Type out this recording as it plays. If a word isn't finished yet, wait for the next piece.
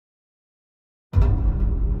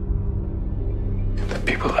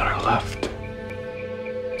are left,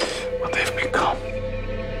 what they've become.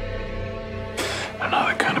 They're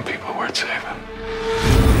not the kind of people worth saving.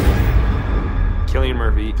 Cillian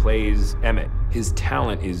Murphy plays Emmett. His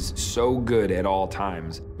talent is so good at all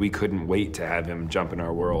times, we couldn't wait to have him jump in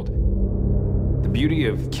our world. The beauty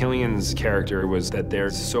of Cillian's character was that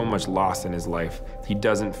there's so much loss in his life. He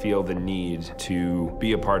doesn't feel the need to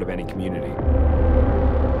be a part of any community.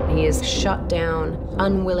 He is shut down,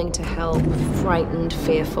 unwilling to help, frightened,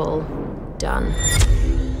 fearful, done.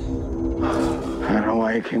 I don't know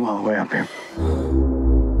why you came all the way up here.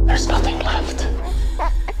 There's nothing left.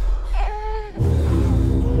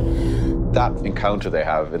 That encounter they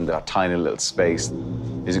have in that tiny little space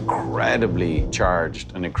is incredibly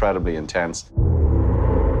charged and incredibly intense.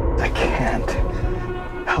 I can't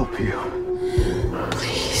help you.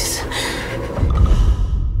 Please.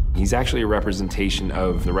 He's actually a representation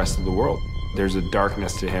of the rest of the world. There's a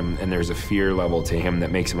darkness to him, and there's a fear level to him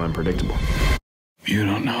that makes him unpredictable. You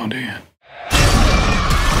don't know, do you?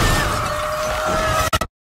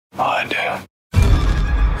 Oh, I do.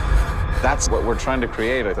 That's what we're trying to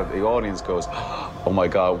create, that the audience goes, oh my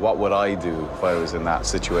God, what would I do if I was in that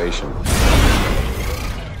situation?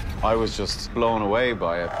 I was just blown away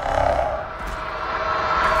by it.